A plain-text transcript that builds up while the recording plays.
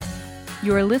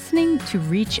You are listening to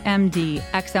ReachMD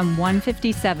XM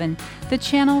 157, the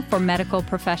channel for medical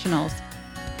professionals.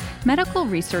 Medical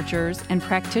researchers and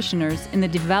practitioners in the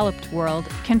developed world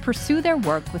can pursue their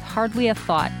work with hardly a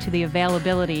thought to the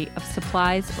availability of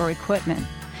supplies or equipment.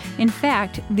 In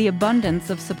fact, the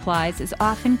abundance of supplies is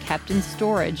often kept in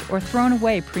storage or thrown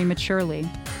away prematurely.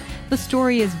 The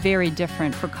story is very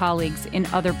different for colleagues in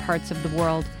other parts of the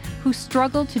world who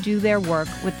struggle to do their work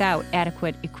without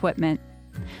adequate equipment.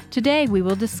 Today, we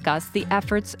will discuss the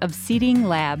efforts of Seeding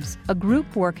Labs, a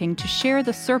group working to share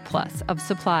the surplus of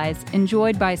supplies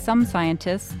enjoyed by some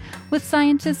scientists with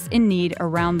scientists in need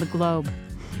around the globe.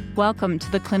 Welcome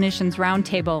to the Clinicians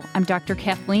Roundtable. I'm Dr.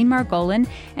 Kathleen Margolin,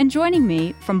 and joining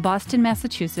me from Boston,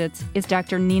 Massachusetts is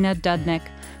Dr. Nina Dudnik,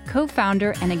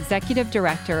 co-founder and executive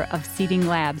director of Seeding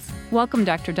Labs. Welcome,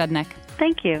 Dr. Dudnik.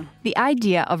 Thank you. The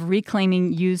idea of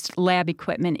reclaiming used lab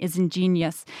equipment is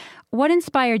ingenious. What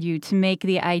inspired you to make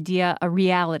the idea a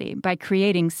reality by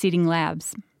creating Seeding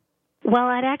Labs? Well,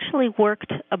 I'd actually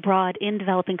worked abroad in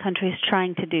developing countries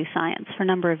trying to do science for a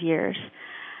number of years.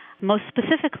 Most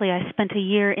specifically, I spent a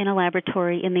year in a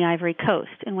laboratory in the Ivory Coast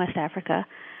in West Africa,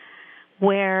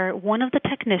 where one of the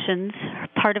technicians,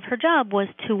 part of her job was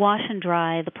to wash and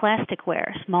dry the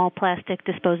plasticware, small plastic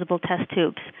disposable test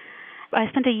tubes. I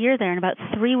spent a year there, and about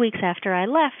 3 weeks after I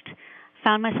left,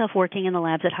 found myself working in the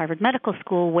labs at Harvard Medical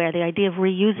School, where the idea of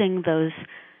reusing those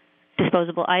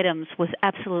disposable items was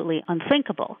absolutely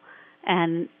unthinkable.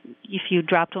 And if you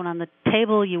dropped one on the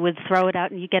table, you would throw it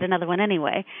out and you get another one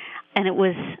anyway. And it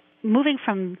was moving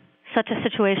from such a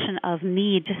situation of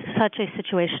need to such a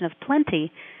situation of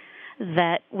plenty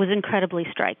that was incredibly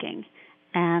striking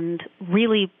and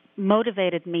really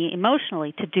motivated me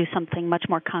emotionally to do something much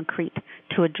more concrete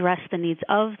to address the needs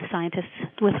of the scientists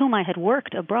with whom I had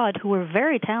worked abroad, who were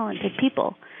very talented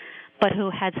people, but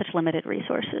who had such limited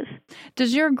resources.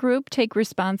 Does your group take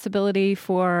responsibility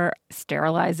for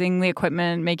sterilizing the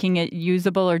equipment, making it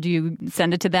usable, or do you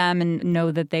send it to them and know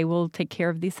that they will take care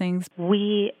of these things?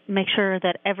 We make sure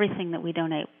that everything that we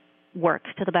donate works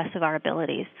to the best of our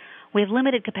abilities. We have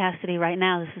limited capacity right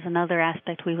now. This is another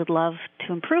aspect we would love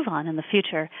to improve on in the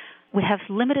future. We have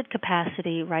limited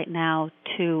capacity right now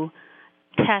to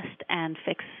test and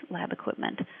fix lab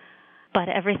equipment. But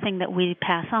everything that we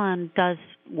pass on does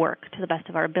work to the best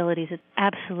of our abilities. It's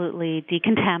absolutely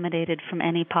decontaminated from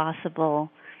any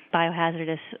possible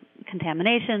biohazardous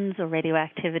contaminations or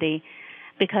radioactivity,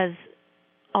 because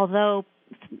although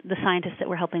the scientists that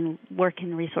we're helping work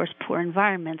in resource-poor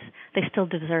environments, they still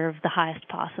deserve the highest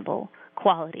possible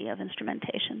quality of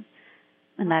instrumentation.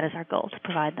 And that is our goal, to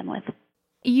provide them with.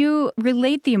 You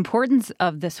relate the importance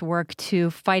of this work to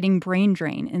fighting brain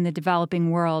drain in the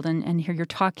developing world, and here you're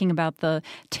talking about the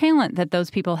talent that those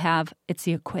people have. It's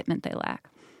the equipment they lack.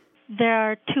 There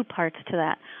are two parts to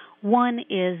that. One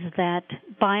is that,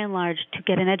 by and large, to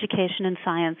get an education in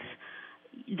science,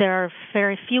 there are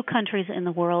very few countries in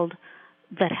the world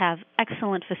that have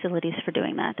excellent facilities for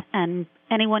doing that. And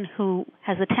anyone who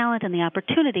has the talent and the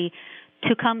opportunity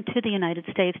to come to the United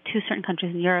States, to certain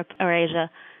countries in Europe or Asia,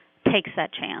 takes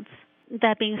that chance.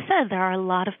 That being said, there are a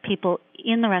lot of people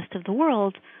in the rest of the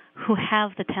world who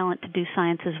have the talent to do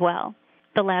science as well.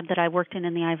 The lab that I worked in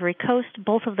the Ivory Coast,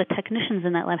 both of the technicians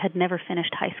in that lab had never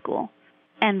finished high school.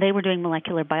 And they were doing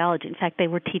molecular biology. In fact, they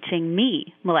were teaching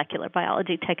me molecular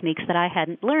biology techniques that I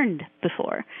hadn't learned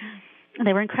before.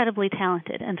 They were incredibly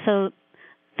talented. And so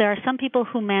there are some people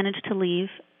who manage to leave,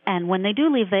 and when they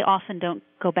do leave, they often don't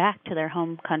go back to their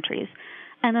home countries.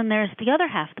 And then there's the other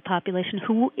half of the population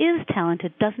who is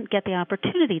talented, doesn't get the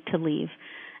opportunity to leave,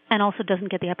 and also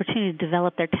doesn't get the opportunity to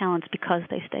develop their talents because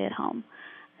they stay at home.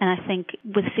 And I think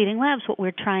with Seeding Labs, what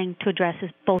we're trying to address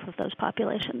is both of those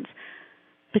populations.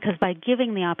 Because by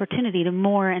giving the opportunity to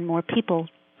more and more people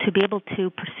to be able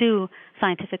to pursue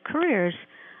scientific careers,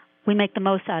 we make the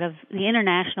most out of the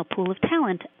international pool of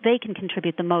talent. They can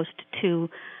contribute the most to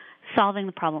solving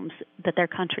the problems that their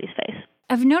countries face.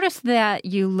 I've noticed that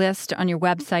you list on your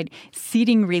website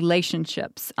seeding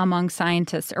relationships among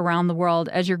scientists around the world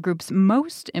as your group's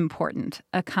most important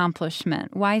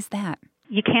accomplishment. Why is that?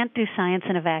 You can't do science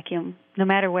in a vacuum, no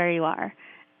matter where you are.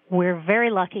 We're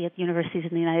very lucky at universities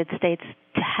in the United States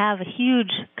to have a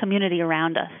huge community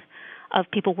around us of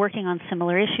people working on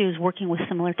similar issues, working with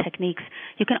similar techniques.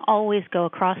 You can always go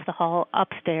across the hall,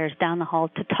 upstairs, down the hall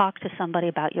to talk to somebody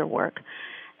about your work.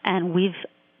 And we've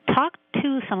talked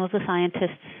to some of the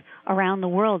scientists around the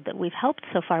world that we've helped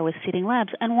so far with Seeding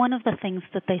Labs, and one of the things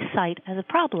that they cite as a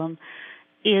problem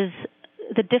is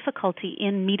the difficulty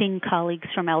in meeting colleagues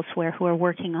from elsewhere who are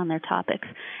working on their topics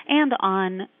and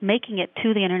on making it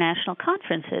to the international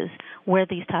conferences where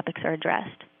these topics are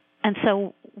addressed. And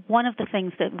so one of the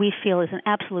things that we feel is an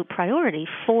absolute priority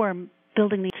for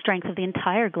building the strength of the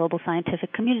entire global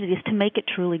scientific community is to make it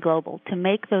truly global, to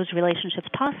make those relationships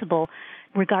possible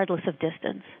regardless of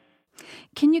distance.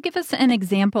 Can you give us an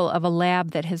example of a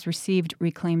lab that has received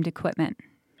reclaimed equipment?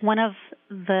 One of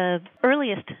the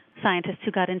earliest scientists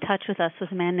who got in touch with us was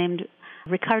a man named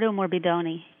Riccardo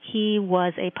Morbidoni. He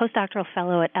was a postdoctoral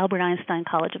fellow at Albert Einstein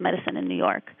College of Medicine in New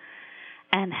York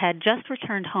and had just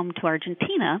returned home to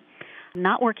Argentina,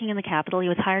 not working in the capital. He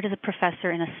was hired as a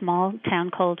professor in a small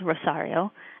town called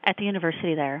Rosario at the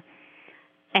university there.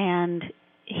 And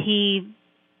he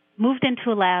moved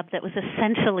into a lab that was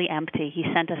essentially empty. He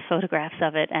sent us photographs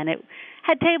of it, and it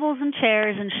had tables and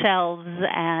chairs and shelves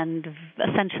and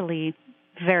essentially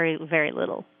very, very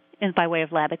little by way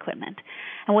of lab equipment.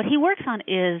 And what he works on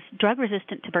is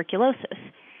drug-resistant tuberculosis.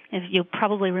 If you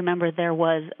probably remember, there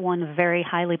was one very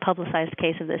highly publicized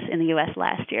case of this in the U.S.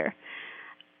 last year.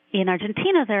 In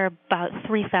Argentina, there are about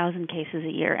 3,000 cases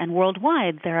a year, and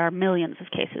worldwide, there are millions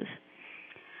of cases.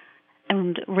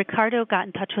 And Riccardo got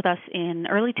in touch with us in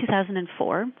early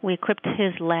 2004. We equipped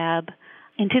his lab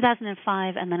in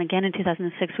 2005, and then again in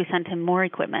 2006, we sent him more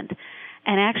equipment.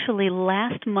 And actually,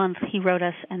 last month, he wrote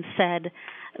us and said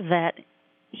that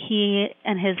he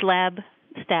and his lab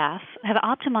staff have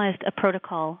optimized a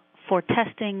protocol for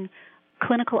testing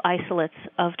clinical isolates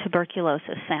of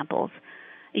tuberculosis samples.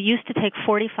 It used to take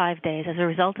 45 days. As a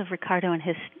result of Riccardo and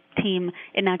his team,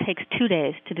 it now takes 2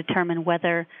 days to determine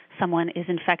whether someone is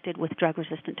infected with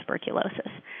drug-resistant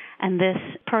tuberculosis. And this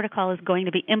protocol is going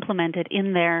to be implemented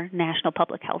in their National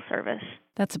Public Health Service.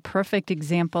 That's a perfect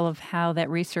example of how that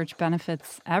research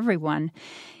benefits everyone.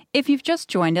 If you've just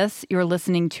joined us, you're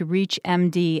listening to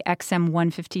ReachMD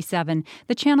XM157,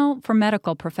 the channel for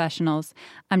medical professionals.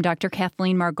 I'm Dr.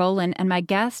 Kathleen Margolin, and my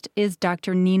guest is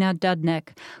Dr. Nina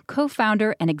Dudnik,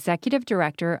 co-founder and executive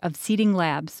director of Seeding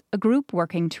Labs, a group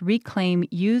working to reclaim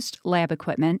used lab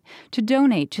equipment to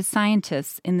donate to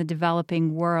scientists in the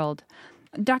developing world.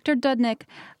 Dr. Dudnik,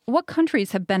 what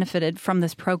countries have benefited from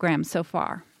this program so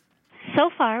far?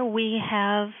 So far, we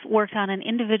have worked on an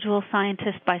individual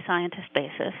scientist-by-scientist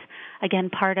basis. Again,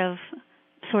 part of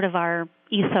sort of our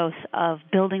ethos of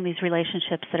building these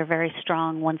relationships that are very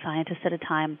strong, one scientist at a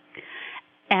time.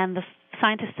 And the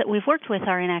scientists that we've worked with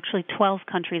are in actually 12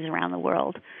 countries around the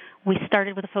world. We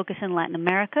started with a focus in Latin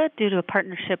America due to a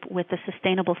partnership with the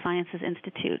Sustainable Sciences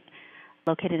Institute,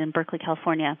 located in Berkeley,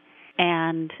 California.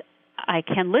 And I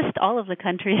can list all of the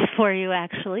countries for you,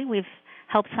 actually. We've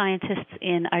helped scientists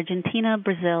in Argentina,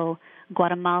 Brazil,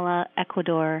 Guatemala,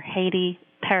 Ecuador, Haiti,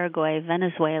 Paraguay,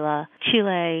 Venezuela,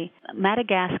 Chile,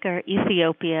 Madagascar,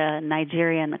 Ethiopia,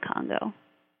 Nigeria, and the Congo.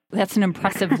 That's an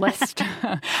impressive list.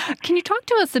 Can you talk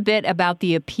to us a bit about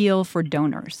the appeal for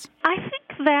donors? I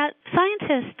think that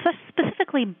scientists,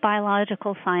 specifically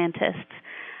biological scientists,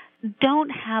 don't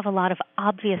have a lot of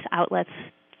obvious outlets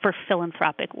for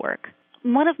philanthropic work.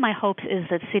 One of my hopes is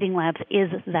that Seeding Labs is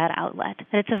that outlet,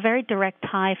 that it's a very direct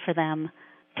tie for them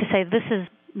to say, this is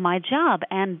my job,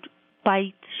 and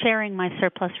by sharing my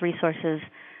surplus resources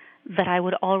that I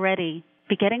would already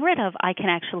be getting rid of, I can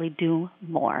actually do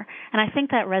more. And I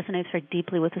think that resonates very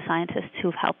deeply with the scientists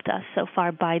who've helped us so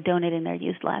far by donating their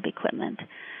used lab equipment.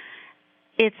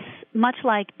 It's much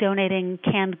like donating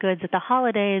canned goods at the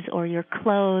holidays or your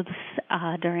clothes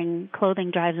during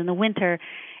clothing drives in the winter.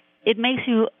 It makes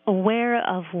you aware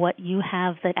of what you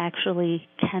have that actually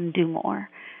can do more.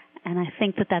 And I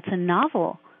think that that's a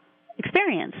novel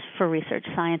experience for research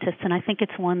scientists, and I think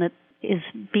it's one that is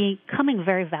becoming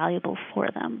very valuable for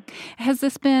them. Has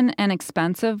this been an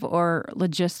expensive or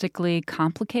logistically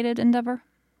complicated endeavor?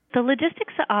 The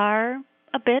logistics are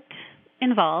a bit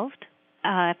involved,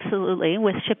 absolutely.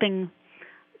 With shipping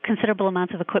considerable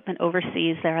amounts of equipment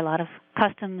overseas, there are a lot of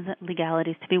customs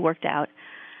legalities to be worked out.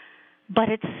 But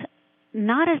it's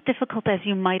not as difficult as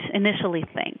you might initially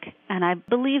think. And I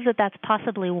believe that that's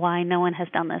possibly why no one has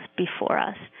done this before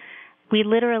us. We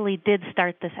literally did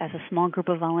start this as a small group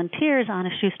of volunteers on a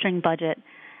shoestring budget.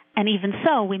 And even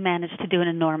so, we managed to do an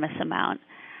enormous amount.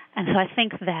 And so I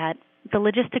think that the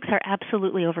logistics are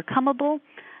absolutely overcomable.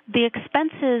 The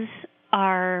expenses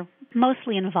are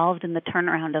mostly involved in the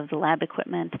turnaround of the lab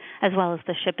equipment as well as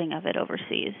the shipping of it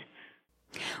overseas.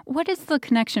 What is the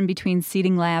connection between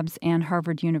Seeding Labs and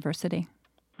Harvard University?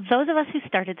 Those of us who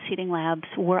started Seeding Labs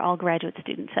were all graduate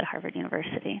students at Harvard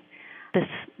University. This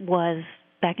was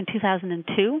back in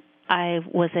 2002. I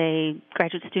was a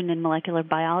graduate student in molecular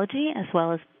biology as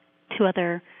well as 2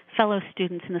 other fellow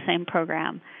students in the same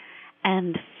program.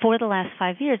 And for the last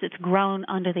 5 years, it's grown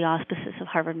under the auspices of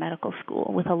Harvard Medical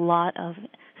School with a lot of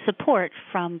support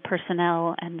from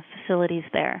personnel and facilities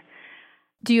there.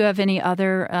 Do you have any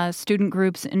other student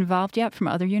groups involved yet from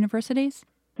other universities?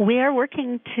 We are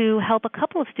working to help a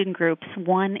couple of student groups,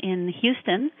 one in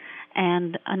Houston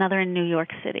and another in New York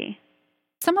City.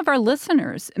 Some of our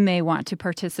listeners may want to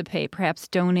participate, perhaps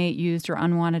donate used or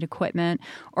unwanted equipment,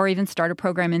 or even start a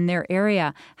program in their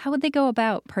area. How would they go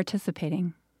about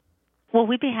participating? Well,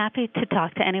 we'd be happy to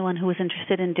talk to anyone who is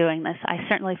interested in doing this. I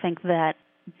certainly think that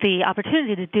the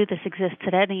opportunity to do this exists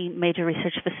at any major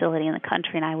research facility in the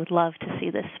country, and I would love to see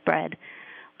this spread.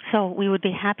 So we would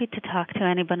be happy to talk to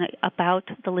anybody about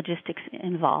the logistics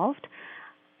involved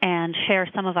and share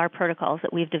some of our protocols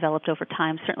that we've developed over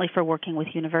time, certainly for working with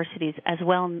universities as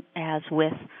well as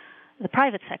with the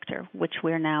private sector, which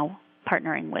we're now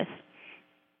partnering with.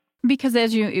 Because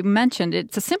as you mentioned,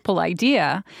 it's a simple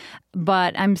idea,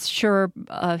 but I'm sure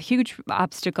a huge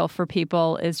obstacle for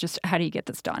people is just how do you get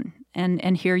this done?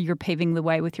 And here you're paving the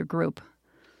way with your group.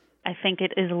 I think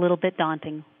it is a little bit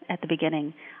daunting at the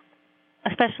beginning,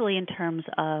 especially in terms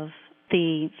of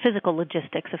the physical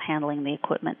logistics of handling the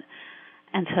equipment.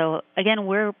 And so, again,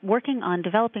 we're working on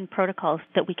developing protocols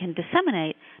that we can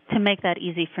disseminate to make that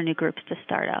easy for new groups to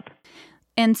start up.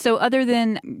 And so other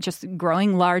than just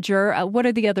growing larger, what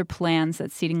are the other plans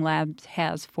that Seeding Labs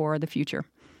has for the future?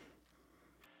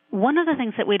 One of the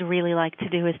things that we'd really like to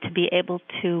do is to be able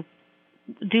to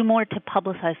do more to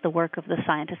publicize the work of the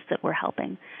scientists that we're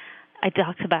helping. I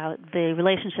talked about the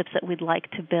relationships that we'd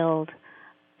like to build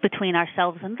between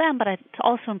ourselves and them, but it's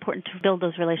also important to build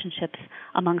those relationships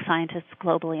among scientists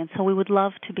globally. And so we would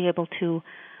love to be able to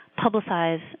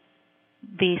publicize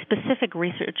the specific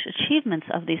research achievements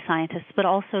of these scientists, but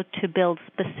also to build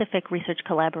specific research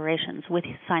collaborations with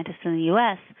scientists in the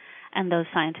U.S. and those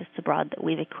scientists abroad that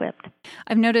we've equipped.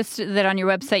 I've noticed that on your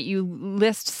website you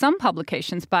list some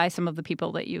publications by some of the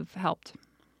people that you've helped.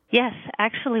 Yes,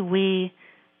 actually we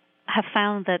have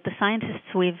found that the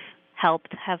scientists we've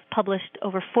helped have published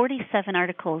over 47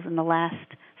 articles in the last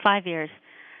 5 years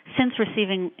since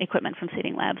receiving equipment from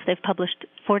Seeding Labs. They've published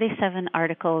 47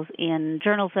 articles in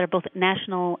journals that are both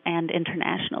national and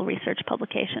international research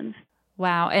publications.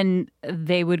 Wow, and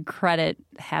they would credit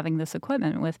having this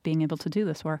equipment with being able to do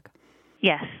this work.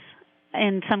 Yes.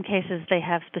 In some cases, they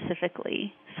have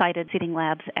specifically cited Seeding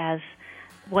Labs as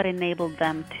what enabled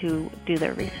them to do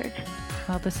their research.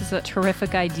 Well, this is a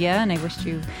terrific idea, and I wish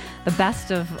you the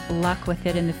best of luck with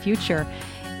it in the future.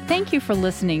 Thank you for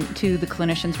listening to the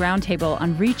Clinicians Roundtable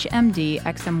on ReachMD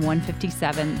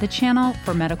XM157, the channel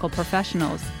for medical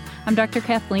professionals. I'm Dr.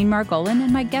 Kathleen Margolin,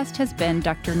 and my guest has been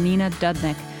Dr. Nina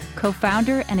Dudnik,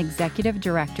 co-founder and executive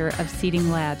director of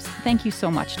Seeding Labs. Thank you so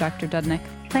much, Dr. Dudnik.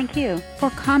 Thank you. For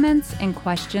comments and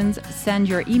questions, send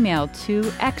your email to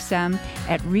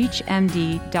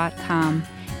xm@reachmd.com.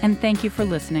 And thank you for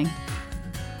listening.